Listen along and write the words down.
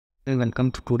Welcome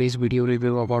to today's video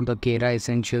review about the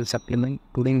Kerassentials supplement.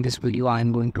 Today in this video I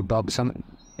am going to talk some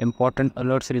important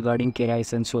alerts regarding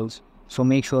Kerassentials. So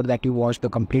make sure that you watch the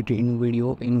complete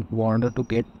video in order to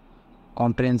get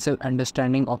comprehensive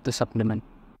understanding of the supplement.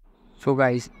 So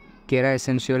guys,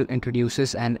 Kerassential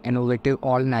introduces an innovative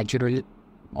all-natural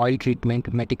oil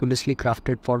treatment meticulously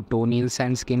crafted for toenails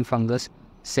and skin fungus,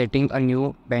 setting a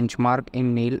new benchmark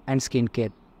in nail and skin care.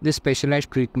 This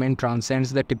specialized treatment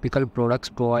transcends the typical products,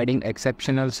 providing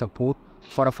exceptional support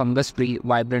for a fungus-free,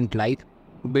 vibrant life.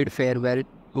 To bid farewell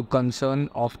to concern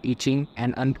of itching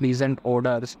and unpleasant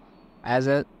odors, as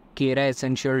a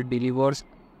Kerassential delivers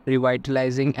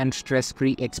revitalizing and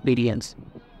stress-free experience.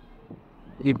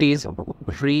 It is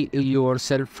free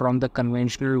yourself from the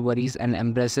conventional worries and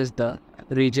embraces the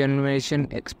regeneration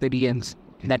experience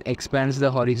that expands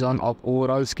the horizon of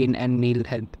overall skin and nail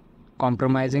health.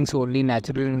 Compromising solely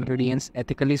natural ingredients,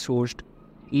 ethically sourced,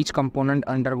 each component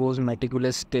undergoes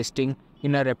meticulous testing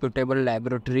in a reputable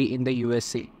laboratory in the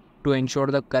USA to ensure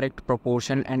the correct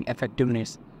proportion and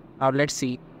effectiveness. Now let's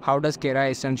see how does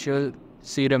Kerassential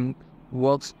serum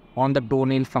works on the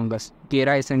toenail fungus.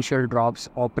 Kerassential drops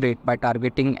operate by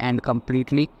targeting and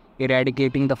completely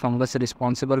eradicating the fungus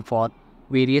responsible for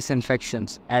various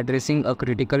infections, addressing a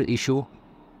critical issue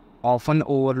often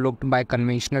overlooked by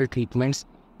conventional treatments.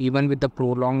 Even with the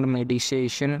prolonged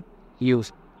medication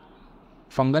use,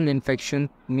 fungal infection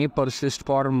may persist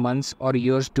for months or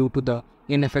years due to the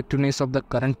ineffectiveness of the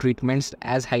current treatments,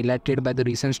 as highlighted by the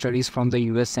recent studies from the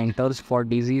US Centers for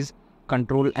Disease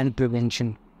Control and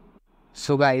Prevention.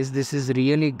 So guys, this is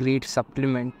really great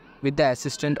supplement. With the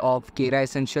assistance of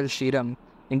Kerassential serum,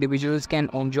 individuals can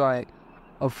enjoy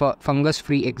a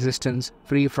fungus-free existence,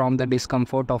 free from the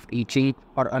discomfort of itching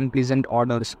or unpleasant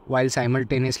odors, while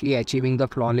simultaneously achieving the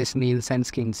flawless nails and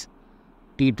skins.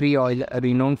 Tea tree oil,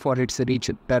 renowned for its rich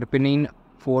terpene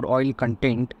 4-oil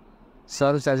content,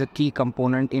 serves as a key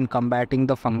component in combating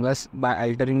the fungus by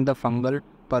altering the fungal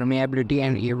permeability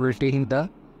and irritating the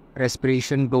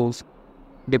respiration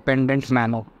dose-dependent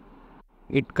manner.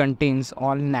 It contains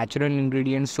all natural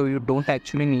ingredients, so you don't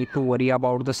actually need to worry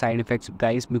about the side effects,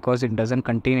 guys, because it doesn't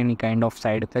contain any kind of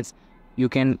side effects. You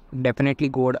can definitely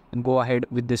go ahead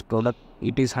with this product.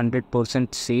 It is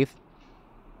 100% safe.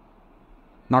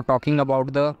 Now talking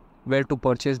about the where to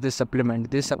purchase this supplement.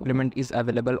 This supplement is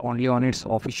available only on its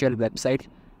official website,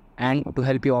 and to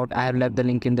help you out, I have left the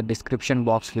link in the description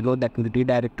box below that will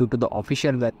redirect you to the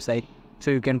official website,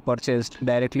 so you can purchase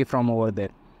directly from over there.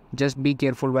 Just be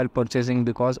careful while purchasing,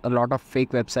 because a lot of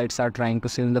fake websites are trying to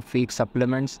sell the fake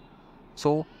supplements.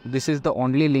 So this is the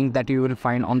only link that you will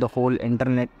find on the whole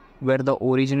internet where the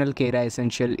original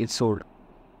Kerassential is sold.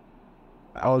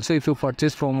 Also, if you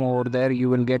purchase from over there, you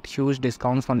will get huge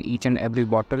discounts on each and every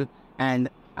bottle, and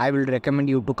I will recommend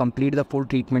you to complete the full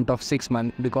treatment of 6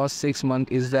 months, because 6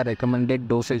 months is the recommended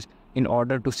dosage in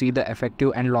order to see the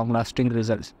effective and long-lasting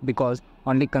results, because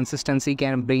only consistency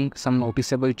can bring some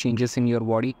noticeable changes in your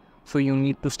body. So you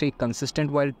need to stay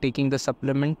consistent while taking the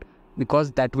supplement,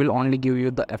 because that will only give you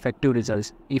the effective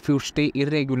results. If you stay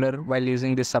irregular while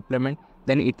using this supplement,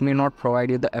 then it may not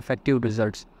provide you the effective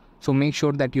results. So make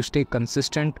sure that you stay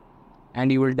consistent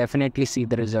and you will definitely see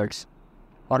the results.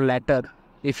 Or later,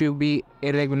 if you be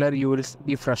irregular, you will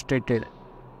be frustrated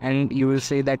and you will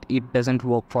say that it doesn't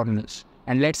work for us.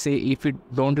 And let's say if you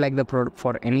don't like the product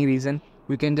for any reason,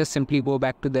 we can just simply go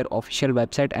back to their official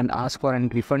website and ask for a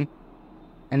refund,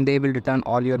 and they will return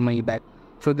all your money back.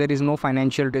 So there is no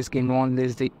financial risk involved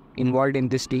in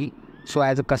this deal. So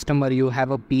as a customer, you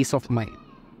have a peace of mind.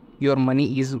 Your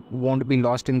money won't be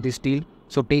lost in this deal.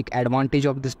 So take advantage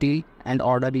of this deal and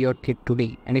order your kit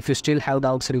today. And if you still have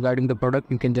doubts regarding the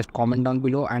product, you can just comment down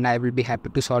below and I will be happy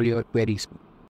to solve your queries.